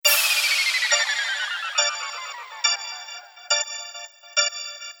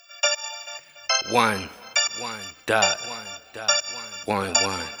1 dot 1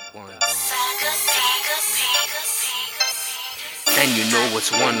 1. And you know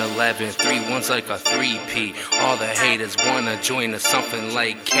it's 111, 3 1's like a 3P. All the haters wanna join us something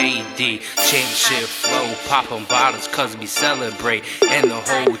like KD. Change shit flow, poppin' bottles cause we celebrate. And the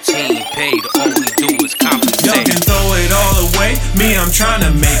whole team paid, all we do is compensate. Y'all can throw it all away, me I'm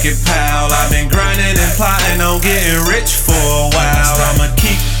tryna make it pal. I've been grinding and plotting on getting rich for a while. I'ma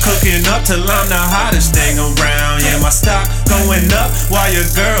keep cooking up till I'm the hottest thing around. Yeah, my stock going up while your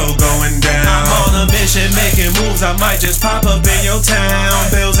girl going down. I'm on a mission making moves, I might just pop up in your town.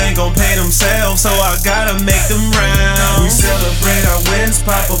 Bills ain't gon' pay themselves, so I gotta make them round. We celebrate our wins,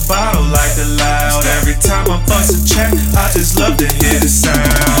 pop a bottle like the loud. Every time I bust a check, I just love to hear the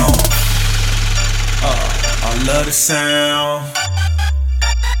sound. I love the sound.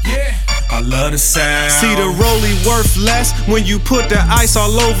 Yeah, I love the sound. See the rollie worth less when you put the ice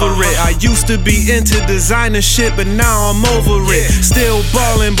all over it. I used to be into designer shit, but now I'm over it. Still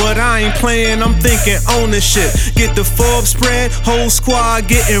ballin', but I ain't playing, I'm thinking ownership. Get the Forbes spread, whole squad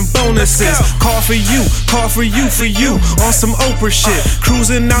getting bonuses. Call for you, for you, on some Oprah shit.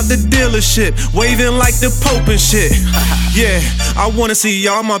 Cruising out the dealership, waving like the Pope and shit. Yeah, I wanna see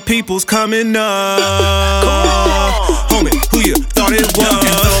all my peoples coming up. Homie, who you thought it was? Y'all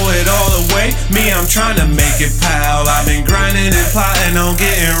can throw it all away, me I'm tryna make it pal. I've been grinding and plotting on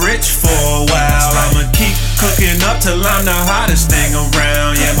getting rich for a while. I'ma keep cooking up till I'm the hottest thing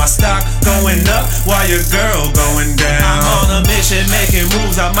around. Yeah, my stock going up while your girl going down. I'm on a mission making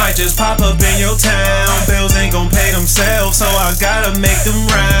moves, I might just pop up in your town. Bills ain't gon' pay themselves, so I gotta make them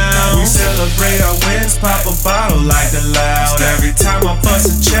round. We celebrate our wins, pop a bottle like the loud. Every time I bust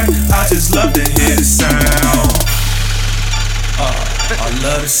a check, I just love to hear the sound. I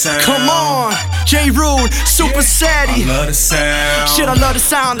love the sound. Come on, J-Rood, super satty. I love the sound. Shit, I love the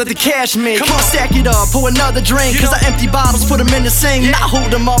sound that the cash make. Come on, stack it up, pour another drink. Cause I empty bottles, put them in the sink. Not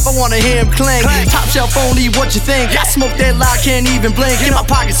hold them up, I wanna hear them clink. Top shelf only, what you think? I smoke that loud, can't even blink. In my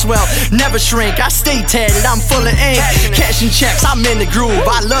pocket swell, never shrink. I stay tatted, I'm full of ink. Cashing checks, I'm in the groove.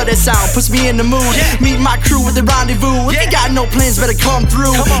 I love that sound, puts me in the mood. Meet my crew at the rendezvous. If you got no plans, better come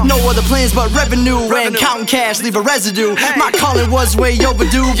through. No other plans but revenue. And counting cash, leave a residue. My calling was way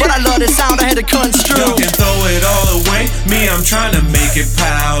overdue, but I love that sound, I had to construe. Y'all can throw it all away, me I'm tryna make it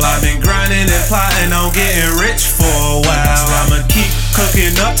pal. I've been grinding and plotting on getting rich for a while. I'ma keep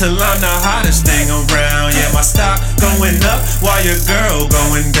cooking up till I'm the hottest thing around. Yeah, my stock going up while your girl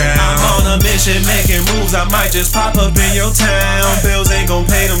going down. I'm on a mission making moves, I might just pop up in your town. Bills ain't gon'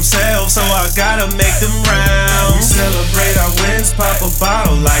 pay themselves, so I gotta make them round. We celebrate our wins, pop a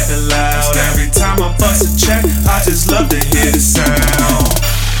bottle like the loud. Every time I bust a check, I just love to hear the sound.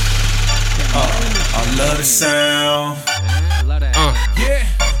 I love the sound. Yeah,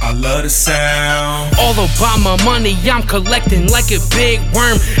 I love the sound. All about my money, I'm collecting like a big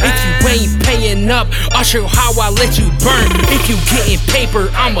worm. If you ain't paying up, I'll show how I let you burn. If you getting paper,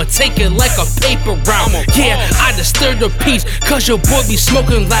 I'ma take it like a paper round. Yeah, I disturb the peace, cause your boy be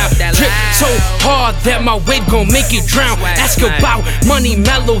smoking loud. Drip so hard that my weight gon' make you drown. Ask about Money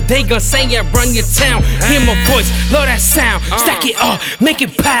Melo, they gon' say it run your town. Hear my voice, love that sound. Stack it up, make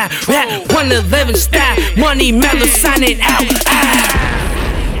it pie. That 111 style, Money Melo sign it out.